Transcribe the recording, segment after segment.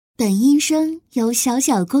本音声由小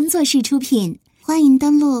小工作室出品，欢迎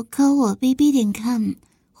登录Kouwobb.com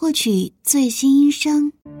获取最新音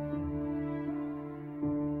声。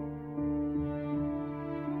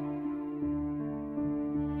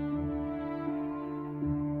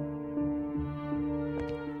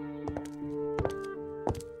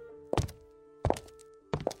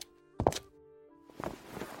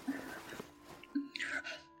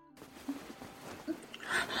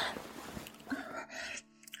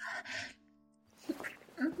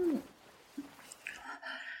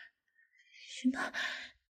什么？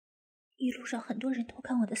一路上很多人偷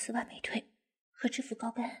看我的丝袜美腿和制服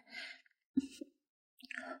高跟，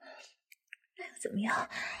那又怎么样？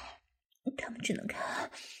他们只能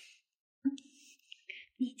看，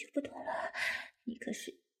你就不懂了，你可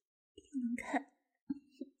是又能看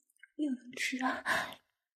又能吃啊！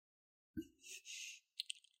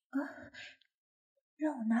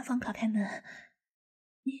让我拿房卡开门，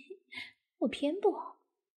我偏不。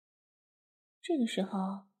这个时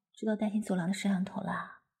候知道担心走廊的摄像头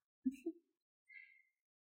了，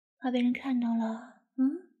怕被人看到了。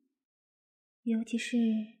尤其是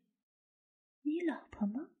你老婆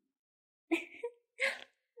吗？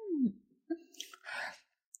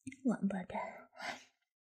王八蛋！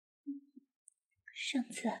上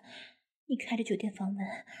次你开着酒店房门，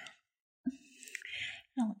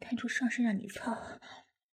让我探出上身让你操，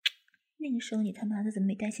那个时候你他妈的怎么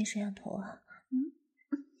没担心摄像头啊？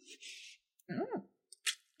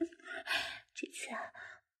这次啊，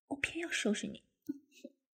我偏要收拾你！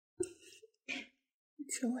你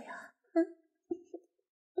求我呀！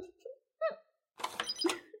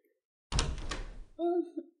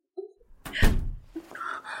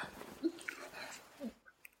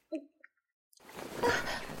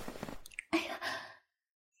哎呀，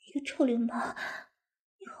你个臭流氓，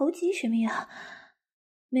你猴急什么呀？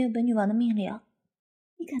没有本女王的命令，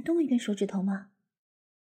你敢动我一根手指头吗？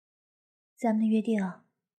咱们的约定，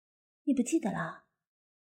你不记得了？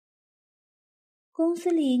公司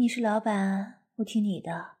里你是老板，我听你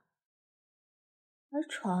的，而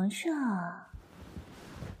床上，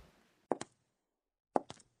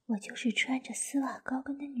我就是穿着丝袜高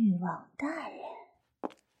跟的女王大人。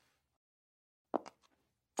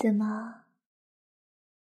怎么，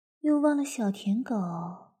又忘了小舔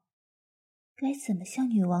狗该怎么向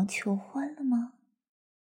女王求欢了吗？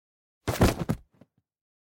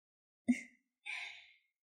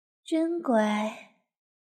真乖，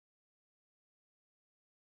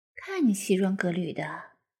看你西装革履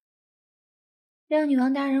的，让女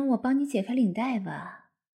王大人我帮你解开领带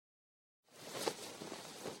吧，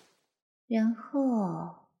然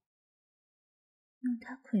后用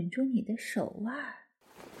它捆住你的手腕，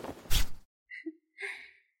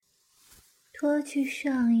脱去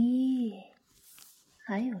上衣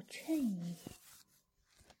还有衬衣，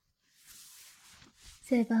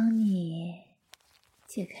再帮你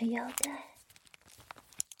解开腰带。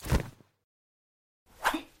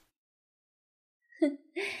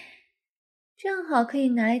正好可以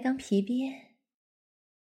拿来当皮鞭。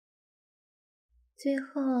最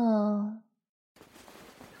后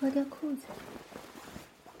脱掉裤子，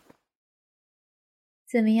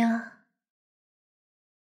怎么样？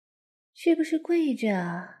是不是跪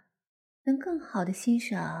着能更好的欣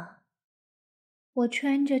赏我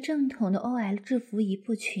穿着正统的 OL 制服一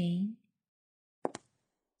步裙，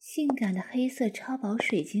性感的黑色超薄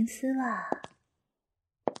水晶丝袜，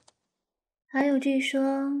还有这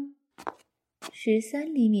双13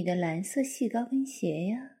厘米的蓝色细高跟鞋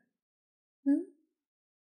呀？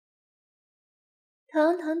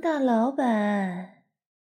堂堂大老板，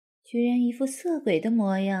居然一副色鬼的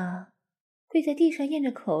模样，跪在地上咽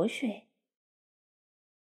着口水，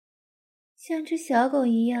像只小狗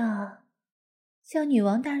一样向女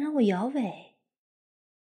王大人我摇尾，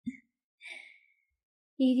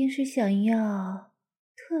一定是想要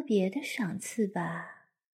特别的赏赐吧？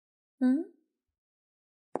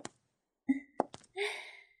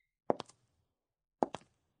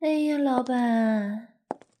哎呀，老板，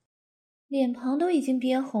脸庞都已经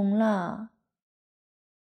憋红了，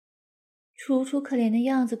楚楚可怜的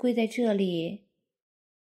样子跪在这里，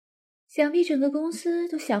想必整个公司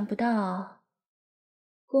都想不到，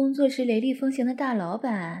工作时雷厉风行的大老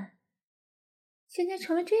板，现在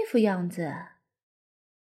成了这副样子。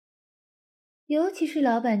尤其是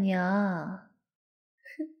老板娘，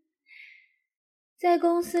在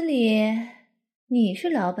公司里，你是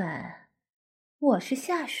老板，我是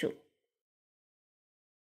下属，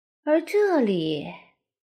而这里，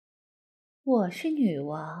我是女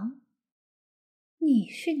王，你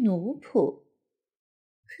是奴仆。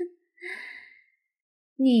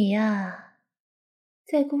你呀，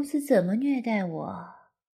在公司怎么虐待我，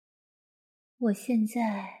我现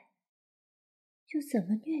在就怎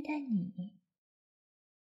么虐待你。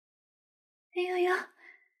哎呦呦，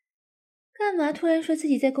干嘛突然说自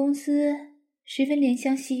己在公司十分怜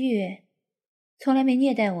香惜玉，从来没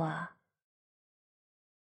虐待我啊？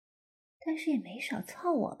但是也没少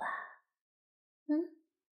操我吧？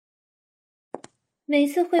每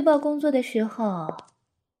次汇报工作的时候，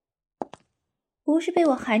不是被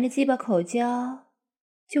我含着鸡巴口交，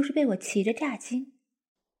就是被我骑着炸精。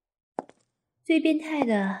最变态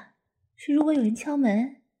的是，如果有人敲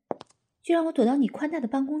门，就让我躲到你宽大的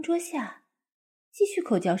办公桌下，继续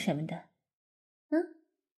口交什么的。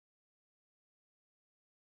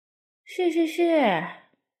是，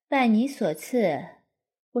拜你所赐，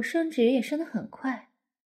我升职也升得很快。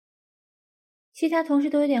其他同事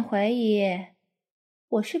都有点怀疑，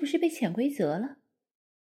我是不是被潜规则了？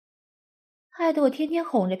害得我天天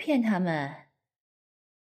哄着骗他们。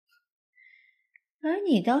而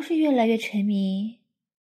你倒是越来越沉迷，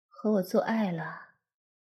和我做爱了。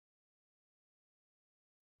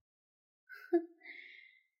哼，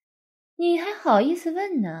你还好意思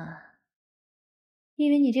问呢？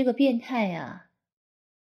因为你这个变态呀，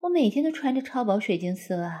我每天都穿着超薄水晶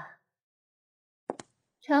丝袜，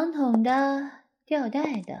长筒的、吊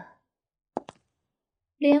带的、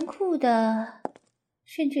连裤的，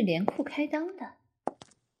甚至连裤开裆的，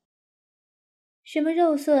什么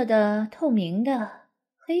肉色的、透明的、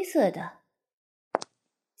黑色的，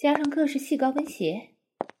加上各式细高跟鞋，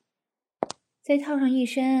再套上一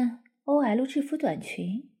身 OL 制服短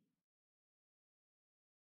裙。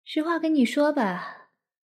实话跟你说吧，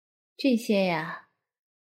这些呀，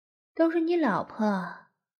都是你老婆，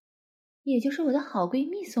也就是我的好闺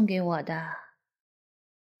蜜送给我的。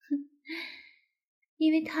哼，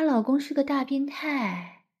因为她老公是个大变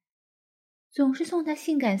态，总是送她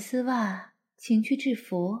性感丝袜、情趣制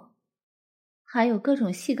服，还有各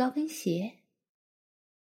种细高跟鞋。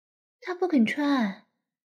她不肯穿，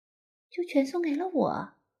就全送给了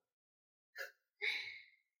我。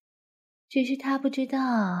只是她不知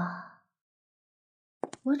道，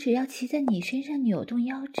我只要骑在你身上扭动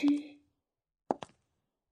腰肢，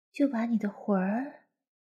就把你的魂儿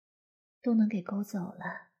都能给勾走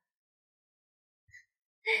了。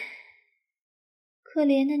可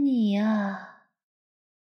怜的你呀，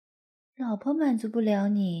老婆满足不了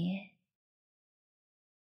你，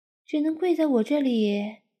只能跪在我这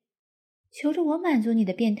里，求着我满足你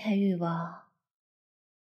的变态欲望，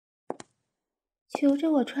求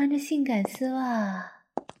着我穿着性感丝袜，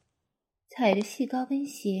踩着细高跟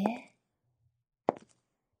鞋，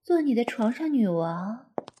做你的床上女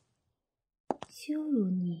王，羞辱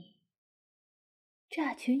你，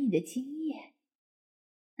榨取你的精液。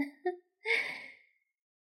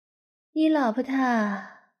你老婆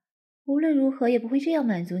她无论如何也不会这样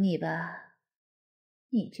满足你吧？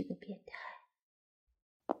你这个变态。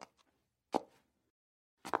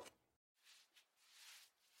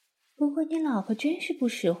不过你老婆真是不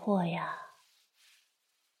识货呀，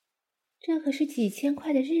这可是几千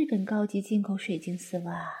块的日本高级进口水晶丝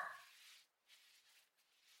袜，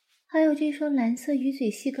还有这双蓝色鱼嘴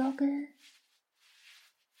细高跟，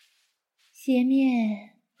鞋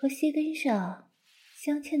面和鞋跟上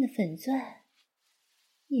镶嵌的粉钻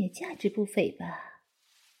也价值不菲吧？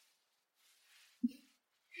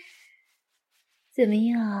怎么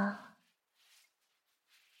样？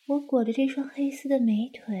我裹着这双黑丝的美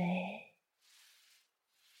腿，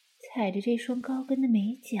踩着这双高跟的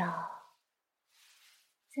美脚，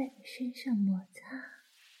在你身上摩擦，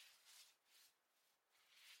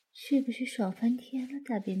是不是爽翻天了，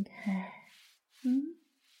大变态？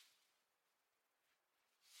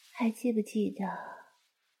还记不记得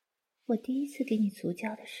我第一次给你足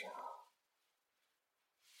交的时候，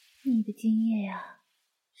你的精液呀，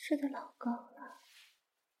射得老高了，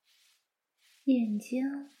眼睛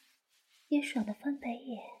也爽得翻白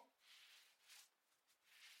眼。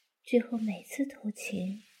之后每次偷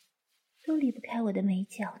情都离不开我的美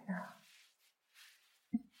脚呢。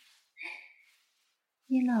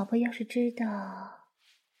你老婆要是知道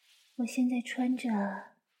我现在穿着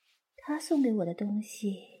她送给我的东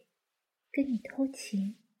西跟你偷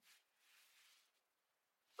情，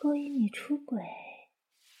勾引你出轨，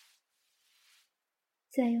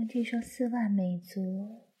再用这双丝袜美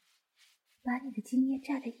足把你的精液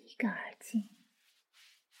榨得一干二净，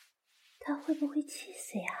她会不会气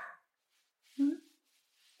死呀？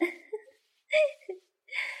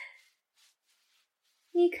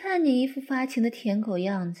你看你一副发情的舔狗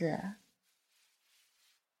样子，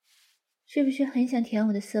是不是很想舔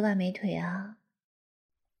我的丝袜美腿啊？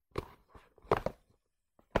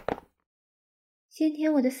先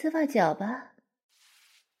舔我的丝袜脚吧。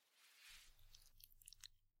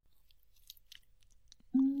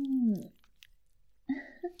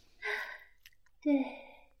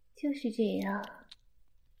就是这样，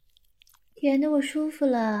舔得我舒服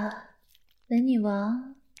了，本女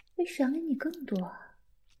王会赏给你更多。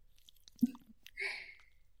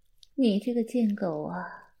你这个贱狗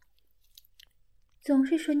啊，总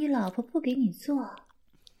是说你老婆不给你做，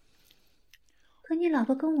可你老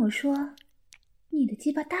婆跟我说，你的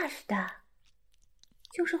鸡巴大是大，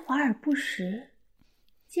就是华而不实，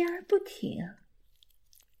坚而不挺，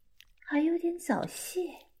还有点早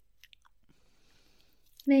泄。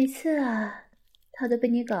每次啊，他都被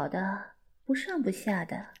你搞得不上不下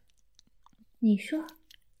的，你说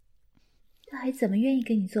他还怎么愿意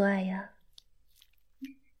跟你做爱呀？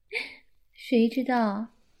谁知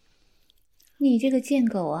道你这个贱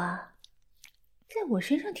狗啊，在我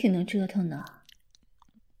身上挺能折腾呢。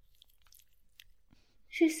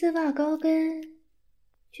是丝袜高跟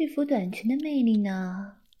制服短裙的魅力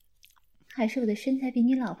呢，还是我的身材比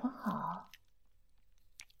你老婆好，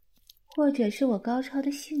或者是我高超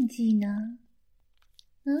的性技呢？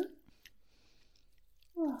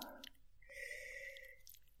哇，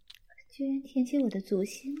居然舔起我的足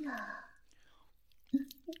心了。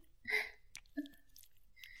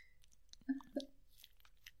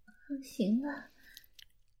行了，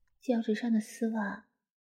脚趾上的丝袜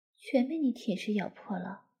全被你铁石咬破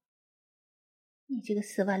了。你这个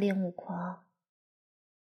丝袜恋物狂，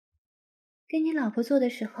跟你老婆做的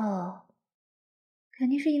时候，肯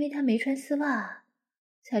定是因为她没穿丝袜，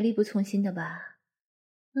才力不从心的吧？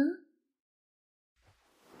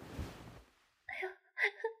哎呀，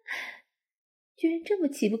居然这么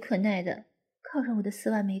急不可耐的靠上我的丝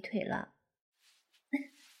袜美腿了，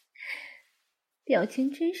表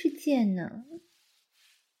情真是贱呢。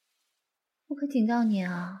我可警告你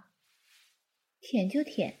啊，舔就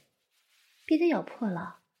舔，别再咬破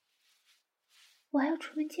了，我还要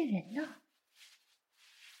出门见人呢。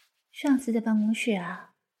上次在办公室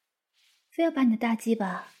啊，非要把你的大鸡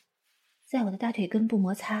巴在我的大腿根部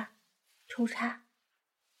摩擦、抽插，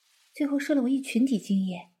最后射了我一群底精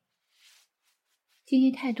液。精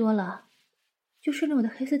液太多了，就顺着我的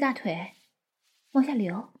黑色大腿往下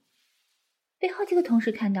流，被好几个同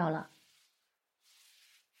事看到了，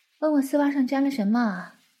问我丝袜上沾了什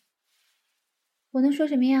么。我能说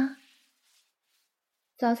什么呀？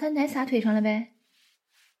早餐奶洒腿上了呗。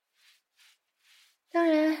当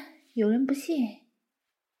然有人不信，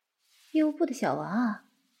业务部的小王啊，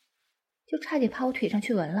就差点趴我腿上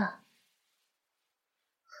去闻了，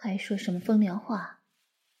还说什么风凉话，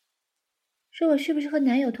说我是不是和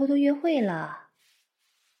男友偷偷约会了。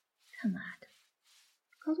他妈的，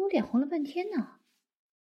搞得我脸红了半天呢。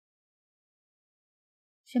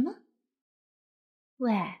什么？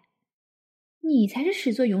喂，你才是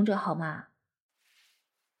始作俑者好吗？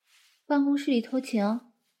办公室里偷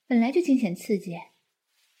情本来就惊险刺激，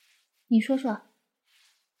你说说，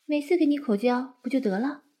每次给你口交不就得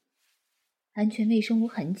了？安全卫生无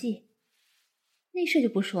痕迹，内射就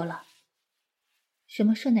不说了，什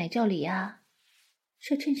么射奶罩里啊，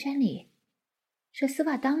射衬衫里，射丝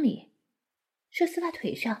袜裆里，射丝袜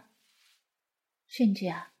腿上，甚至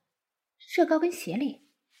啊，射高跟鞋里。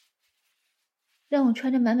让我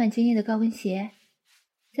穿着满满精液的高跟鞋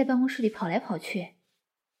在办公室里跑来跑去，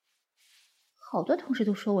好多同事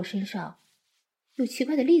都说我身上有奇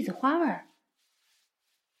怪的栗子花味儿。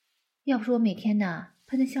要不是我每天呢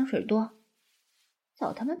喷的香水多，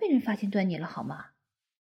早他妈被人发现端倪了好吗？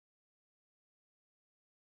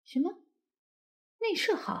什么？内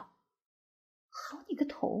射好？好你个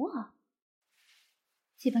头啊！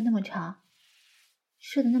鸡巴那么长，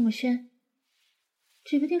射得那么深，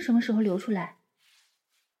指不定什么时候流出来。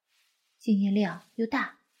精液量又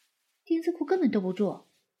大，丁字裤根本兜不住。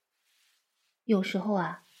有时候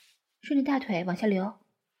啊，顺着大腿往下流，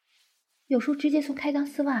有时候直接从开裆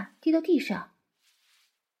丝袜滴到地上。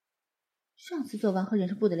上次做完和人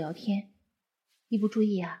事部的聊天，一不注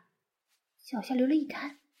意啊，脚下流了一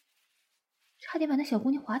滩，差点把那小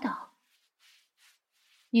姑娘滑倒。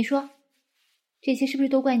你说，这些是不是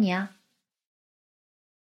都怪你啊？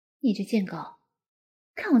你这贱狗，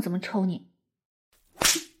看我怎么抽你！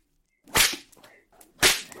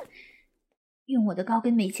用我的高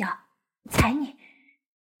跟美脚踩你，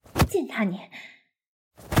践踏你！啊，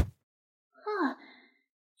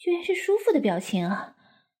居然是舒服的表情啊！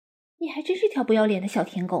你还真是条不要脸的小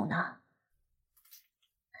舔狗呢。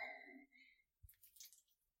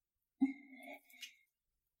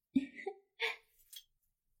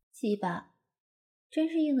鸡巴真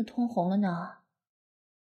是硬的通红了呢。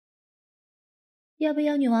要不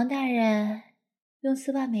要女王大人用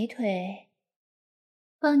丝袜美腿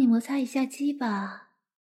帮你摩擦一下鸡巴，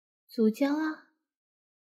足交啊？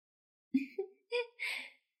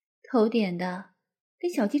头点的跟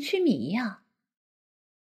小鸡吃米一样。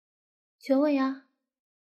求我呀，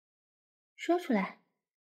说出来。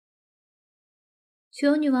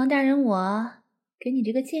求女王大人我给你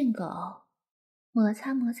这个贱狗摩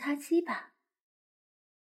擦摩擦鸡吧。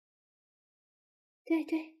对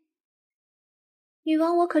对，女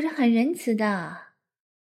王我可是很仁慈的，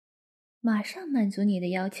马上满足你的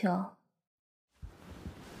要求。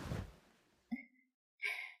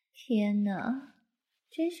天哪，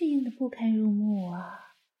真是硬得不堪入目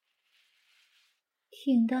啊，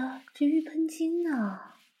挺得直欲喷精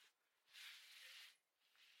呢。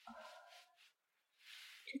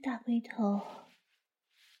这大龟头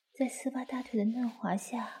在丝袜大腿的嫩滑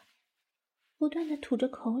下不断地吐着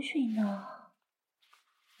口水呢，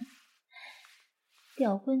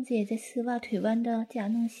屌棍子也在丝袜腿弯的夹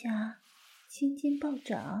弄下青筋暴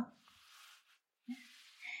涨。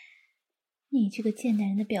你这个贱男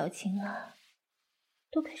人的表情啊，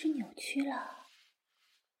都开始扭曲了。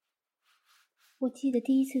我记得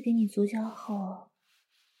第一次给你足交后，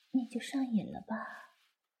你就上瘾了吧？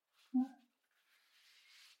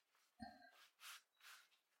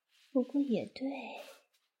不过也对，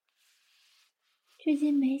至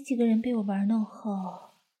今没几个人被我玩弄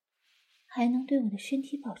后，还能对我的身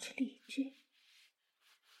体保持理智，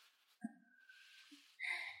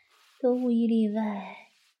都无一例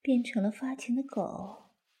外变成了发情的狗。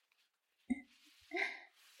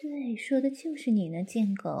对，说的就是你呢，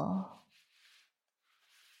贱狗。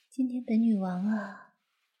今天本女王啊，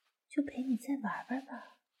就陪你再玩玩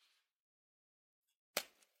吧。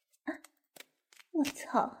啊！我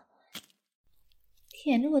操！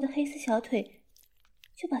舔着我的黑丝小腿，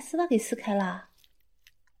就把丝袜给撕开了。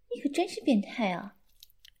你可真是变态啊！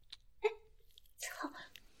哎，操！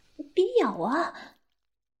别咬啊！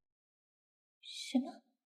什么？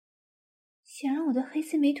想让我的黑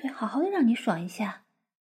丝美腿好好的让你爽一下？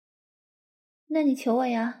那你求我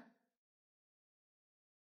呀。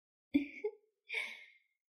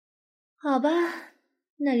好吧，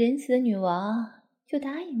那仁慈的女王就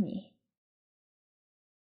答应你。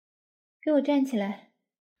给我站起来。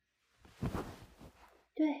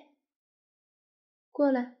对，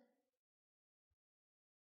过来。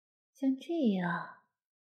像这样。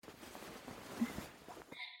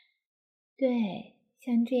对，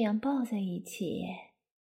像这样抱在一起。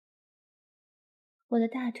我的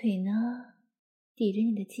大腿呢，抵着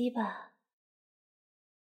你的鸡巴，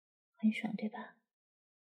很爽对吧？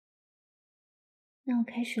那我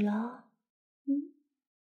开始了哦。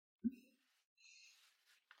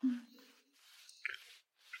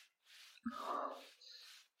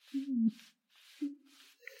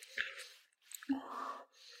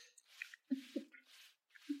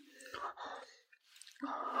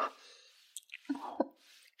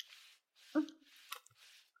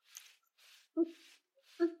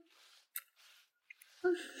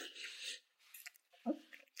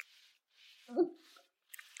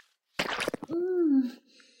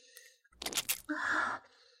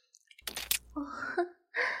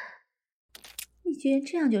你居然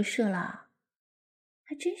这样就射了，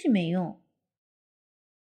还真是没用。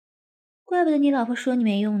怪不得你老婆说你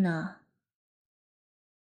没用呢。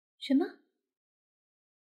什么？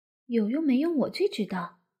有用没用我最知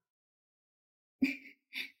道。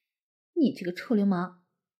你这个臭流氓！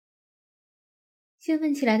兴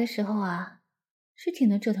奋起来的时候啊，是挺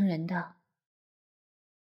能折腾人的，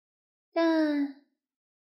但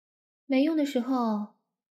没用的时候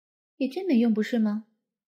也真没用，不是吗？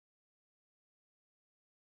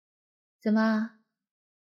怎么，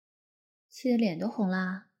气得脸都红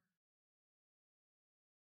啦？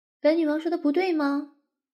本女王说的不对吗？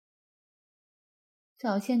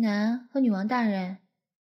早些男和女王大人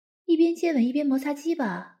一边接吻一边摩擦鸡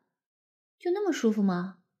巴，就那么舒服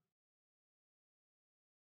吗？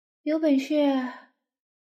有本事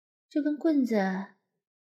这根棍子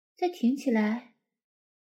再挺起来，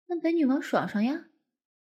让本女王爽爽呀！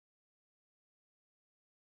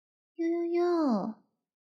哟哟哟，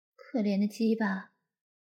可怜的鸡巴，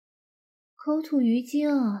口吐余精，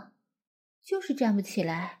就是站不起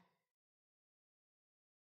来。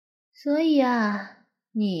所以啊，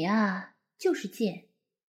你呀就是贱。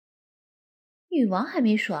女王还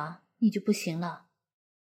没爽，你就不行了，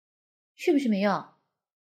是不是没用？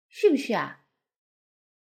是不是啊？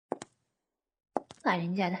把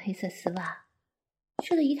人家的黑色丝袜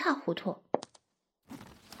射得一塌糊涂。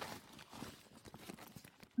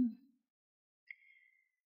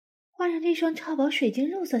换上这双超薄水晶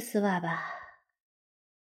肉色丝袜吧，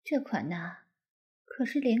这款呢可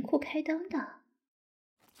是连裤开裆的。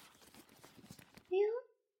哎呦，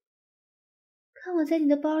看我在你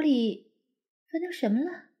的包里翻到什么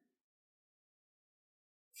了？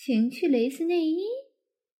情趣蕾丝内衣？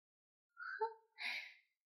哼，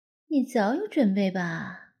你早有准备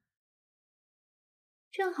吧？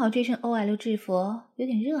正好这身 OL 制服有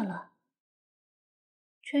点热了，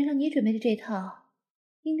穿上你准备的这套，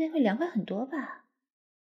应该会凉快很多吧？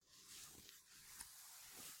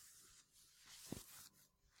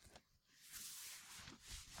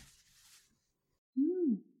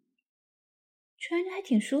穿着还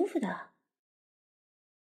挺舒服的，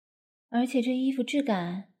而且这衣服质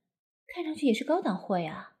感看上去也是高档货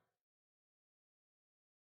呀。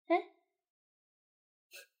哎，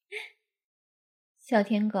小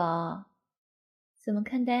舔狗，怎么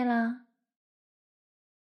看呆啦？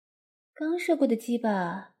刚射过的鸡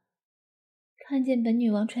巴，看见本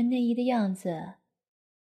女王穿内衣的样子，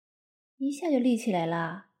一下就立起来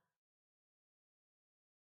啦。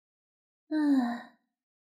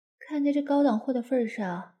看在这高档货的份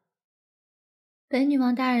上，本女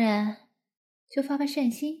王大人就发发善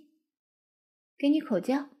心，给你口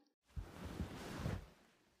交。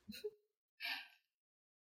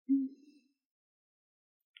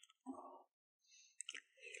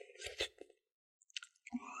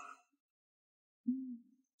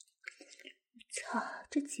操，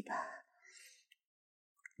这鸡巴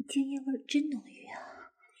精液味真浓郁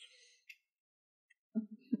啊！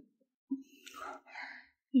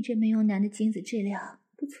你这没用男的精子质量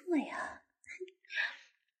不错呀。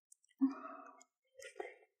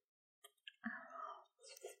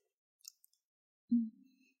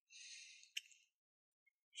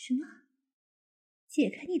什么？解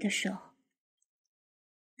开你的手，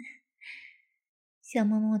想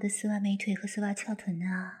摸摸我的丝袜美腿和丝袜翘臀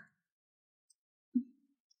啊？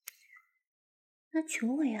那求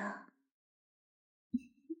我呀！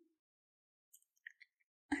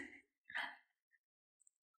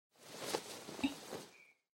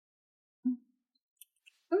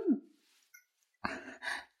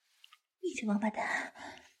你这王八蛋，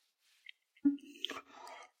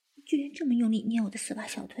居然这么用力捏我的丝袜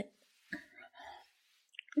小腿，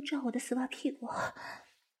照我的丝袜屁股，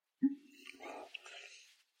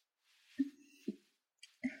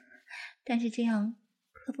但是这样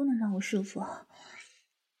可不能让我舒服。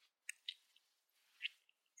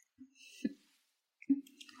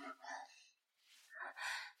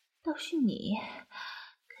倒是你，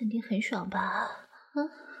肯定很爽吧？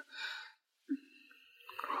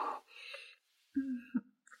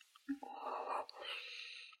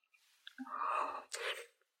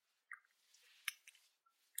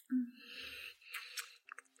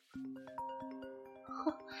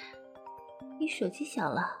你手机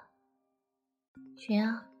响了，谁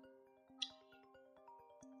啊？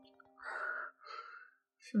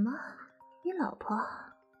什么？你老婆？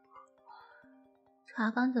茶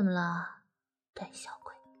缸怎么了？胆小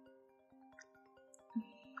鬼，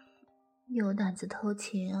有胆子偷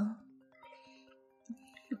情，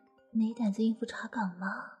没胆子应付茶岗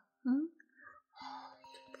吗？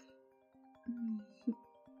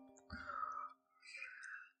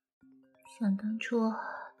想当初，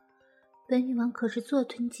本女王可是坐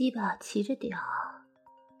吞鸡巴骑着屌，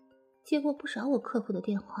接过不少我客户的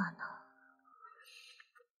电话呢。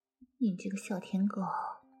你这个小舔狗，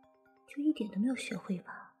就一点都没有学会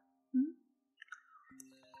吧？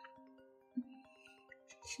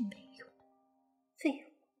真是没用，废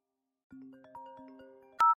物。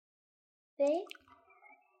喂，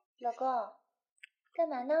老公，干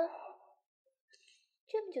嘛呢？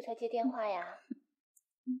这么久才接电话呀？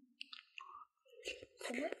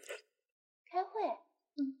什么？开会？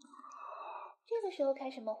这个时候开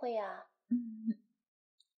什么会呀？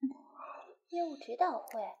业务指导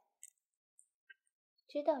会，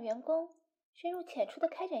指导员工深入浅出的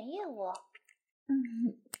开展业务。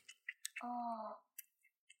哦，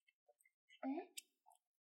哎，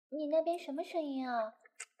你那边什么声音啊？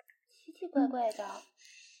奇奇怪怪的。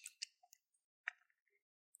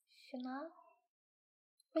什么？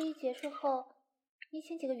会议结束后，你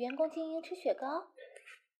请几个员工精英吃雪糕？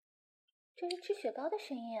这是吃雪糕的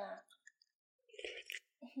声音啊！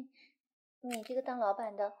你这个当老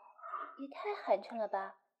板的也太寒碜了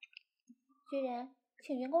吧！居然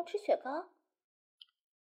请员工吃雪糕？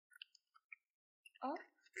哦，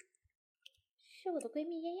是我的闺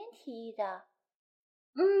蜜嫣嫣提议的。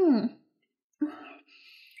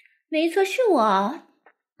没错，是我。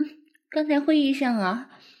刚才会议上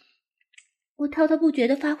啊，我滔滔不绝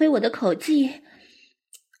地发挥我的口技，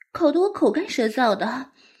搞得我口干舌燥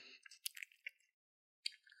的。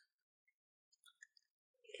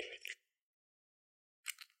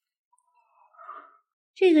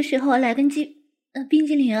这个时候来根冰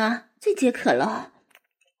激凌啊，最解渴了。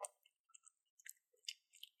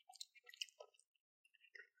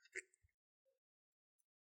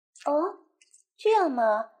哦，这样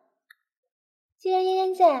吗？既然嫣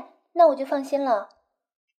嫣在，那我就放心了。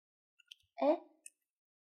哎，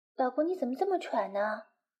老公你怎么这么喘呢？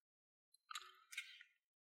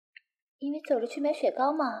因为走着去买雪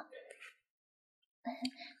糕嘛。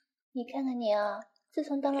你看看你啊，自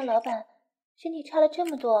从当了老板，身体差了这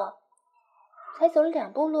么多，才走了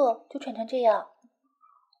2步路就喘成这样，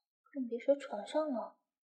更别说床上了。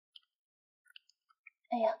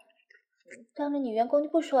哎呀，当着女员工就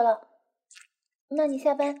不说了，那你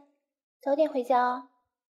下班早点回家啊。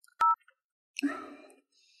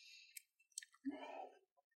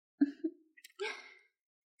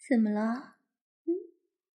怎么了？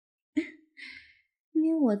因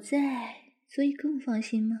为我在，所以更放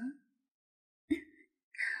心吗？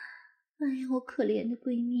哎呀，我可怜的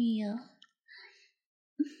闺蜜呀，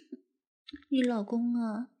你老公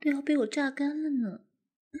啊都要被我榨干了呢。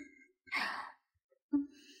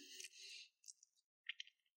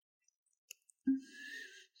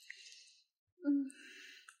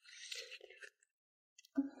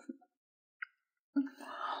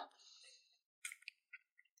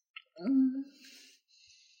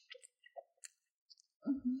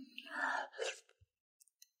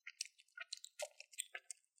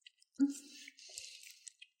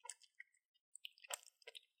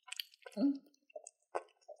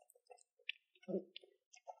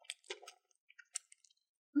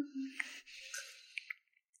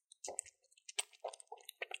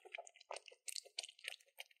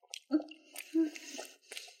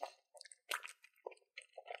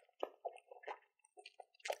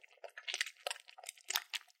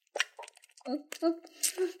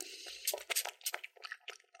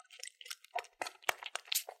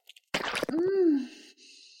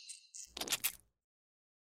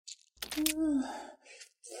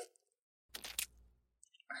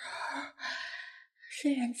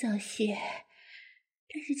虽然早泄，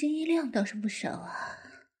但是精液量倒是不少啊。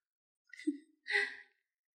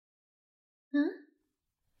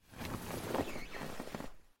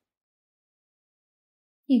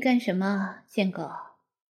你干什么，贱狗？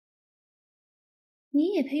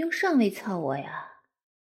你也配用上位操我呀？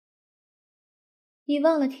你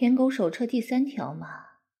忘了舔狗手册第3条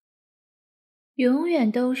吗？永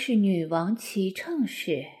远都是女王骑乘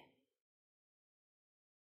式。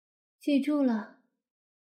记住了，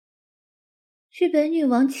是本女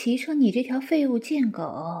王骑乘你这条废物贱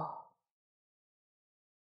狗，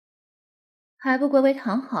还不乖乖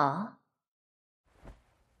躺好？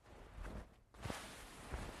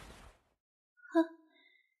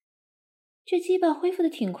这鸡巴恢复的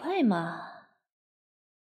挺快嘛，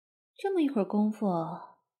这么一会儿功夫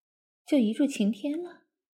就一柱擎天了。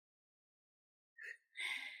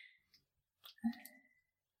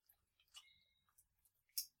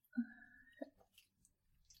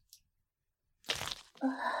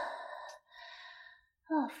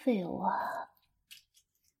废物啊，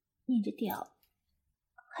你这屌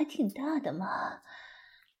还挺大的嘛。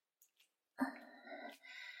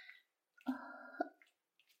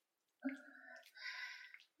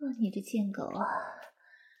你这贱狗啊，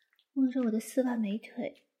摸着我的丝袜美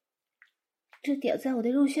腿，这屌在我的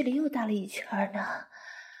肉穴里又大了一圈呢。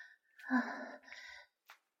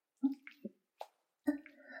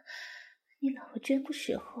你老婆真不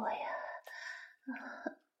识货呀。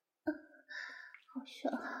好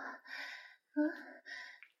爽啊！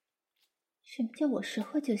什么叫我识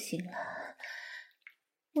货就行了？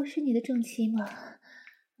我是你的正妻吗？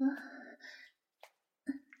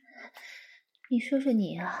你说说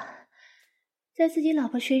你啊，在自己老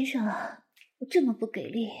婆身上我这么不给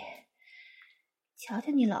力，瞧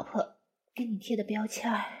瞧你老婆给你贴的标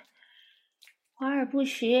签儿，华而不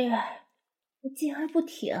实，坚而不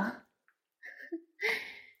挺。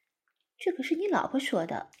这可是你老婆说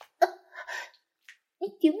的，你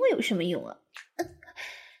顶我有什么用啊？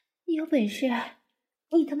你有本事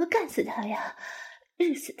你他妈干死他呀，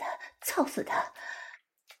日死他，操死他，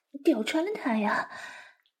屌穿了他呀！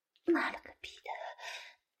妈了个逼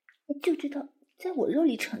的，就知道在我肉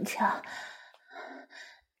里逞强。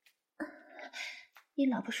你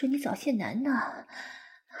老婆说你早泄难呢，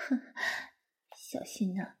小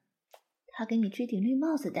心呢，她给你追顶绿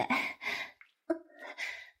帽子戴。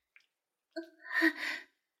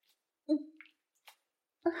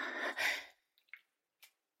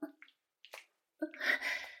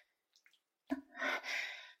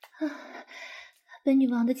本女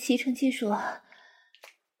王的骑乘技术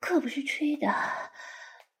可不是吹的，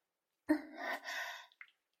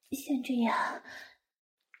像这样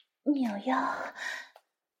扭腰，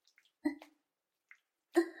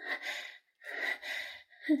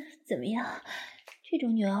怎么样？这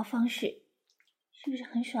种扭腰方式是不是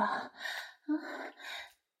很爽啊？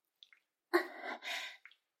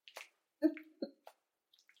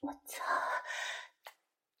我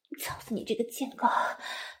操死你这个贱狗！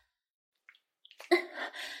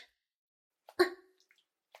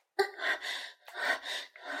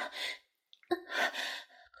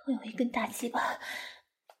我有一根大鸡巴，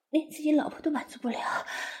连自己老婆都满足不了，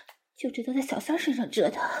就知道在小三身上折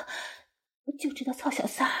腾，就知道操小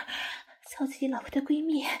三儿，操自己老婆的闺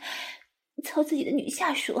蜜，操自己的女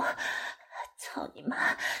下属，操你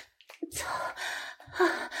妈！操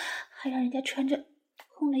还让人家穿着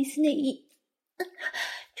红蕾丝内衣，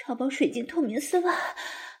超薄水晶透明丝袜，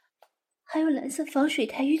还有蓝色防水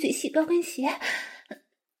台鱼嘴细高跟鞋，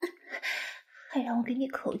还让我给你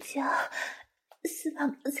口交、丝袜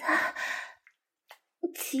摩擦、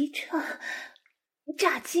骑乘、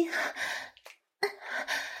炸精，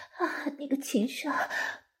你个禽兽，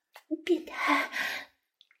变态！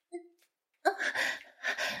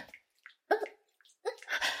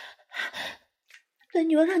本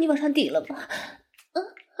女王让你往上顶了吗？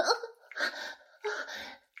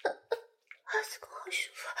子宫好舒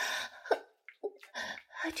服，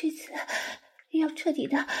这次也要彻底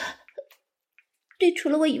的对除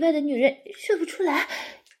了我以外的女人说不出来，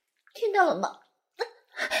听到了吗？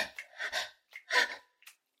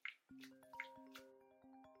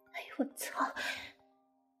哎呦我操！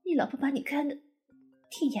你老婆把你干的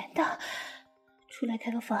挺严的，出来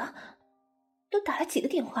开个房都打了几个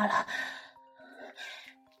电话了，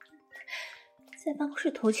在办公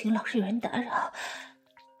室偷情老是有人打扰，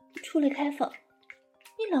出来开房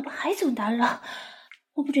你老婆还总打扰，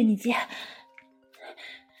我不准你接。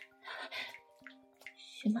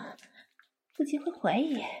什么？不接会怀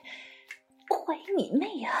疑？怀疑你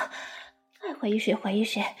妹呀！爱怀疑谁怀疑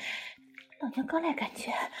谁，老娘刚来感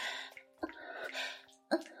觉。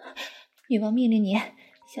女王命令你，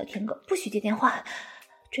小舔狗不许接电话，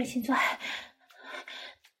专心做爱。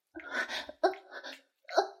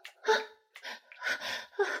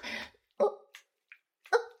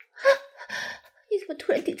你怎么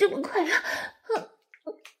突然顶这么快啊？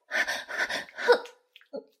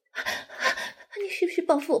你是不是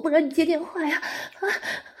报复我不让你接电话呀？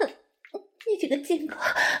你这个贱狗！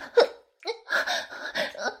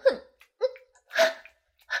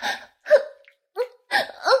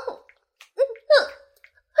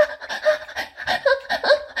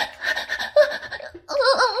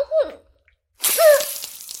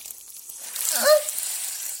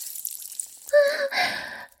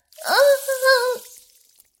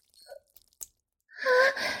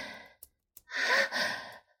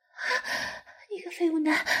废物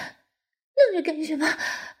男，愣着干什么？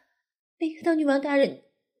没看到女王大人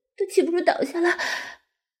都起不住倒下了，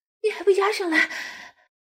你还不压上来？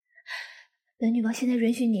本女王现在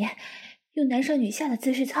允许你用男上女下的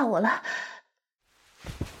姿势操我了。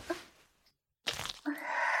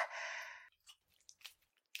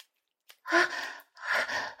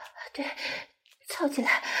对，操起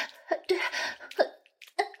来，对。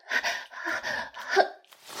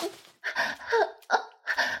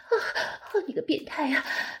你个变态呀！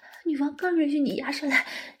女王刚允许你压上来，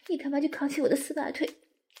你他妈就扛起我的丝袜腿，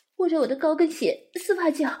握着我的高跟鞋、丝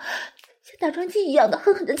袜脚，像打桩机一样的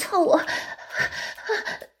狠狠的操我。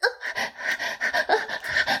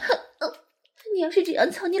你要是这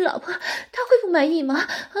样操你老婆，她会不满意吗？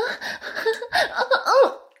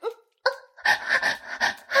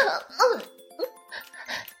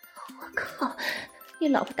我靠！你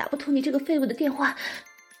老婆打不通你这个废物的电话，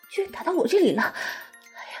居然打到我这里了！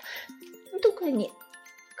都怪你，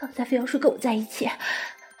刚才非要说跟我在一起。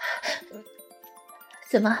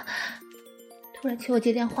怎么，突然求我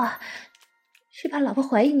接电话，是怕老婆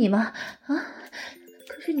怀疑你吗？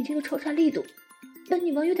可是你这个抽插力度，让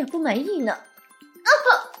女王有点不满意呢。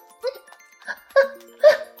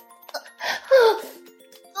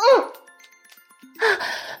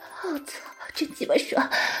我操，真鸡巴爽，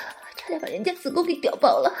差点把人家子宫给屌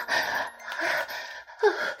爆了。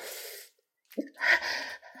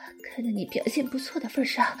看在你表现不错的份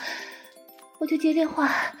上，我就接电话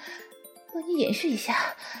帮你演示一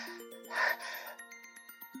下。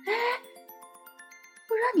哎，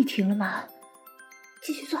不让你停了吗？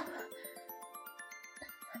继续做。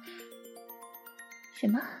什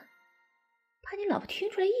么？怕你老婆听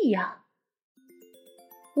出来异样？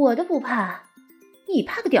我都不怕，你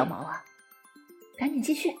怕个屌毛啊！赶紧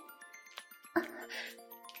继续。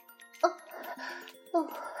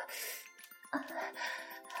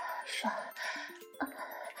爽！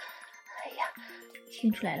哎呀，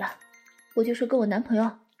听出来了，我就说跟我男朋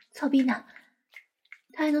友操逼呢，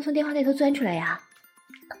他还能从电话那头钻出来呀？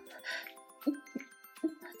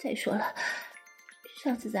再说了，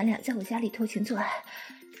上次咱俩在我家里偷情做爱，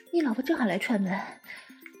你老婆正好来串门，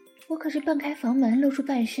我可是半开房门露出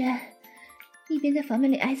半身，一边在房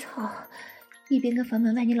门里挨操，一边跟房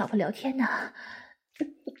门外你老婆聊天呢。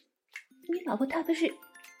你老婆她不是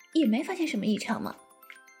也没发现什么异常吗？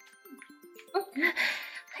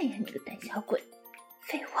哎呀，你个胆小鬼，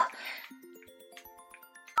废物！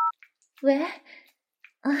喂，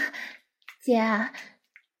姐啊，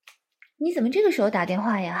你怎么这个时候打电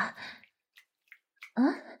话呀？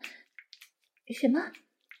什么？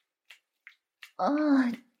哦，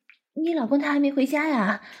你老公他还没回家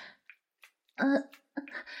呀？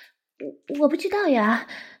我不知道呀，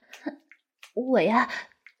我呀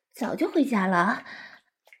早就回家了，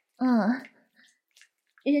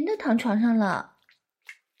人都躺床上了。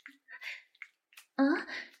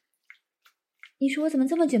你说我怎么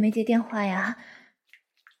这么久没接电话呀？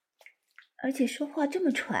而且说话这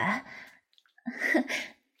么喘。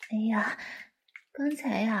哎呀，刚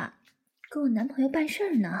才呀跟我男朋友办事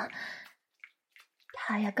儿呢，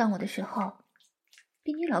他呀干我的时候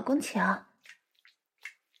比你老公强。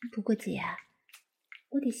不过姐，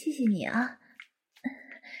我得谢谢你啊，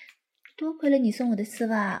多亏了你送我的丝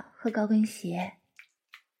袜和高跟鞋。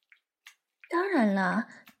当然了，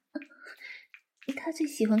他最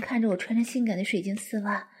喜欢看着我穿着性感的水晶丝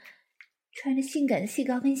袜，穿着性感的细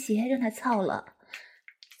高跟鞋，让他操了，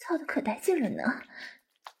操的可带劲了呢。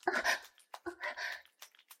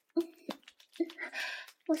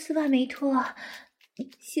我丝袜没脱，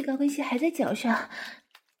细高跟鞋还在脚上，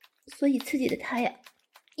所以刺激的他呀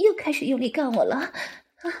又开始用力干我了。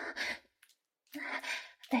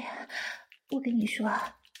哎呀，我跟你说，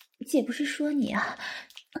姐不是说你啊，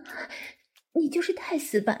你就是太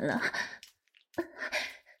死板了。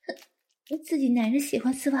自己男人喜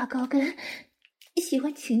欢丝袜高跟，喜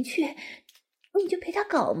欢情趣，你就陪他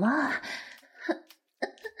搞嘛，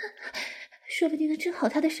说不定能治好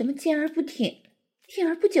他的什么坚而不挺、听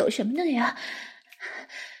而不久什么的呀。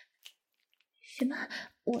什么？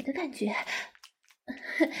我的感觉？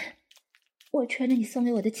我穿着你送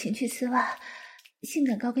给我的情趣丝袜、性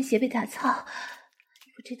感高跟鞋被打操，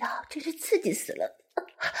你不知道，真是刺激死了。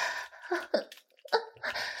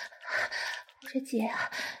我说姐啊，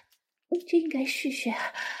你真应该试试。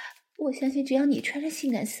我相信只要你穿上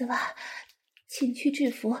性感丝袜、情趣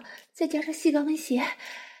制服，再加上细高跟鞋，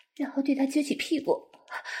然后对他撅起屁股，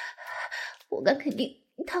我敢肯定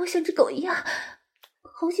他会像只狗一样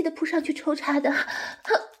猴急的扑上去抽插的。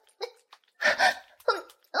太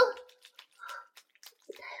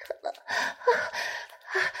狠了！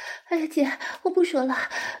哎呀姐，我不说了，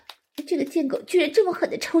这个贱狗居然这么狠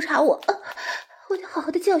的抽插我，我得好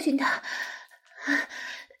好的教训他。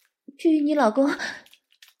至于你老公，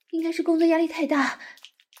应该是工作压力太大，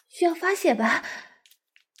需要发泄吧，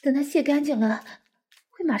等他泄干净了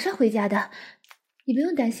会马上回家的，你不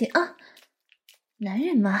用担心啊。男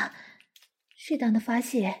人嘛，适当的发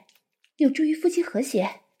泄有助于夫妻和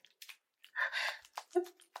谐。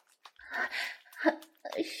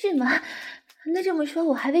是吗？那这么说，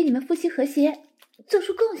我还为你们夫妻和谐做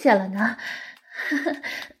出贡献了呢。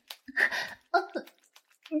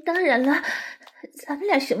当然了，咱们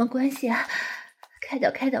俩什么关系啊？开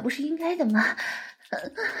导开导不是应该的吗？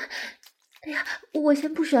哎呀，我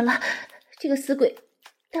先不说了，这个死鬼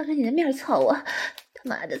当着你的面操我，他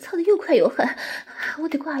妈的操的又快又狠，我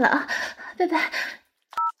得挂了啊，拜拜。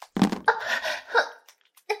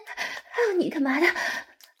你他妈的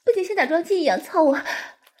不仅像打桩机一样操我，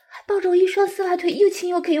还抱着我一双丝袜腿又亲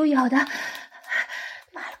又啃又咬的，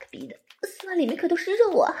妈了个逼的，丝袜里面可都是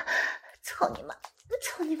肉啊！操你妈！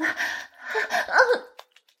操你妈！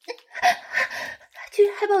居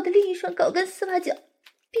然还把我的另一双高跟丝袜脚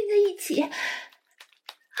并在一起，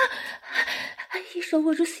一手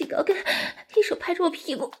握住细高跟，一手拍着我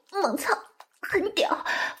屁股，猛操，很屌！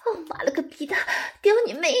妈了个逼的，屌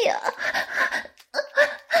你妹呀！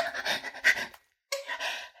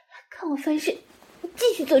看我翻身，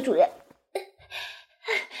继续做主人。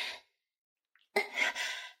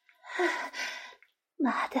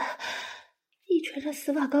妈的，一穿上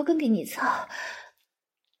丝袜高跟给你操，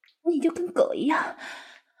你就跟狗一样。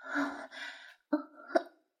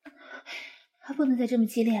还不能再这么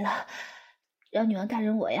激烈了，让女王大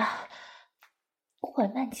人我呀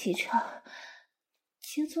缓慢启程，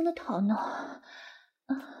轻松的讨弄，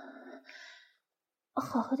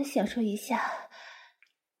好好的享受一下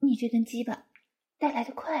你这根鸡巴带来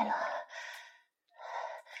的快乐。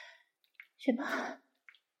什么？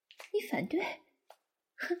你反对？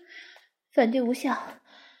哼，反对无效。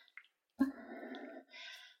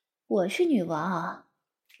我是女王，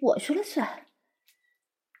我说了算。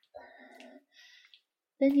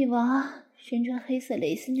本女王身穿黑色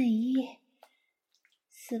蕾丝内衣，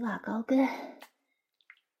丝袜高跟，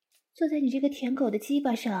坐在你这个舔狗的鸡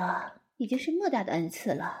巴上已经是莫大的恩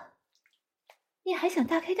赐了，你还想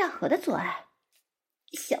大开大合的做爱？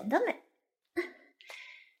想得美！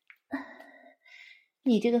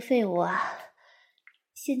你这个废物啊，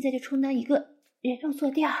现在就充当一个人肉坐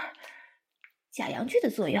垫儿、假阳具的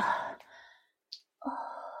作用。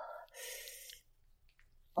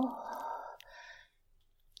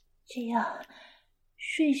这样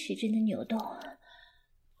顺时针的扭动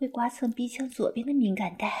会刮蹭鼻腔左边的敏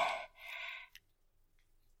感带，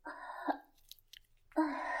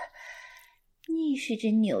逆时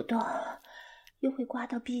针扭动又会刮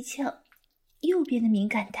到鼻腔右边的敏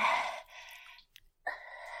感带。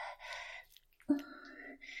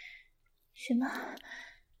什么？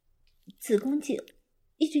子宫颈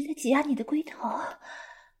一直在挤压你的龟头？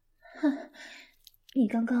哼，你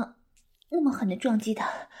刚刚那么狠的撞击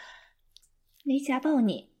他，没夹爆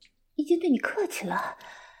你，已经对你客气了。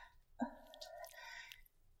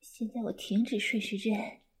现在我停止顺时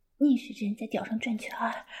针、逆时针在屌上转圈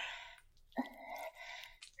儿，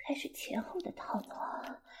开始前后的套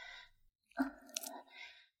挪。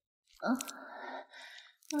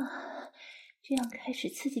这样开始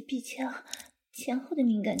刺激鼻腔前后的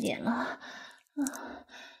敏感点了。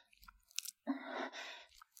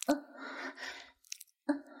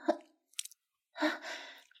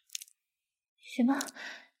什么？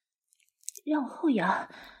让我后仰，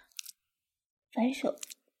反手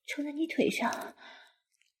撑在你腿上，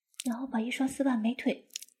然后把一双丝袜美腿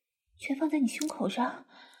全放在你胸口上。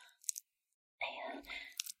哎呀，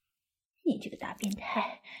你这个大变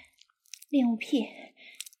态，恋物癖，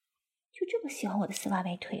就这么喜欢我的丝袜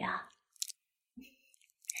美腿啊？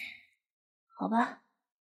好吧，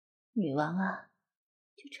女王啊，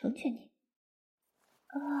就成全你。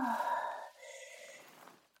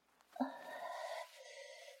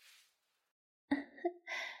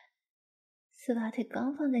丝袜腿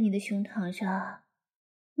刚放在你的胸膛上，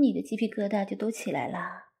你的鸡皮疙瘩就都起来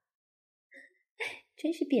了，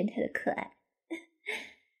真是变态的可爱。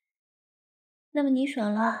那么你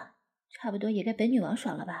爽了，差不多也该本女王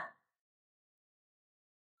爽了吧？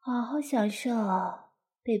好好享受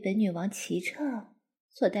被本女王骑乘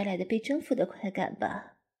所带来的被征服的快感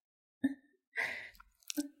吧。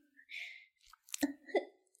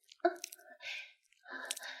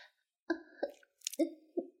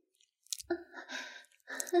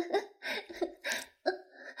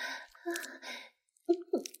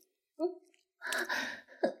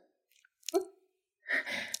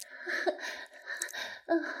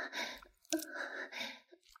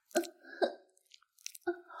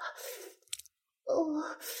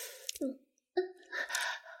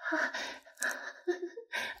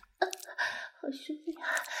好舒服呀！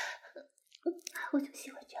我就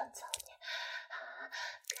喜欢这样操你，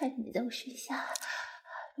看着你在我身下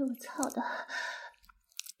被我操的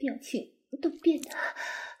表情都变得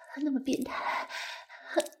那么变态。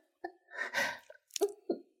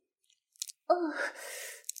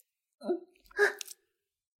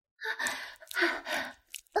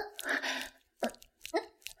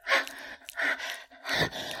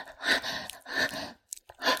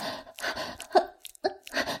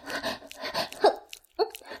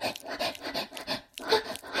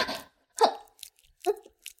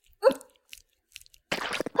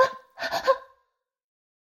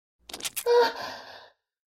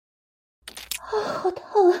好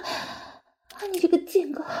痛啊！你这个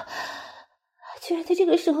贱狗，居然在这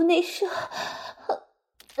个时候内射，好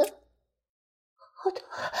痛！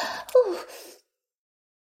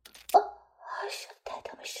射得太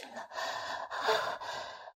他妈深了，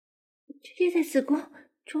直接在子宫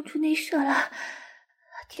中处内射了！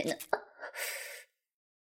天哪，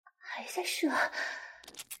还在射！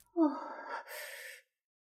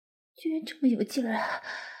居然这么有劲儿啊！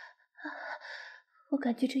我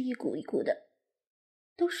感觉这一股一股的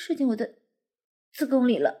都射进我的子宫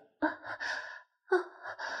里了。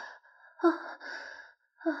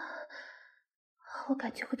我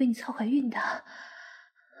感觉会被你操怀孕的。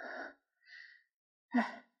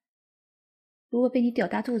哎，如果被你屌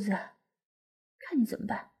大肚子，看你怎么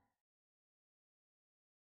办？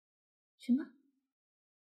什么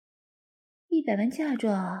？100万嫁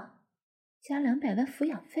妆加200万抚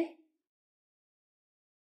养费？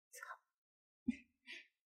操，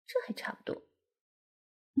这还差不多。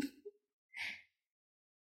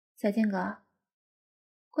小贱狗，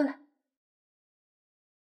过来。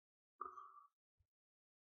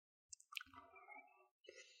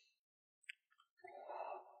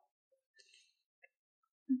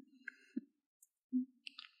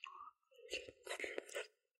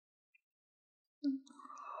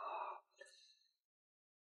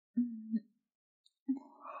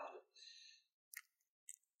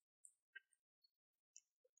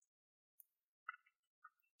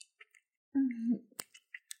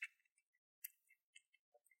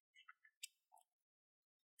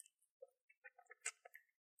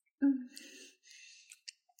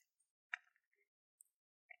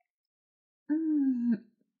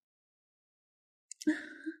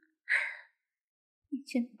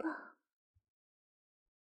真棒。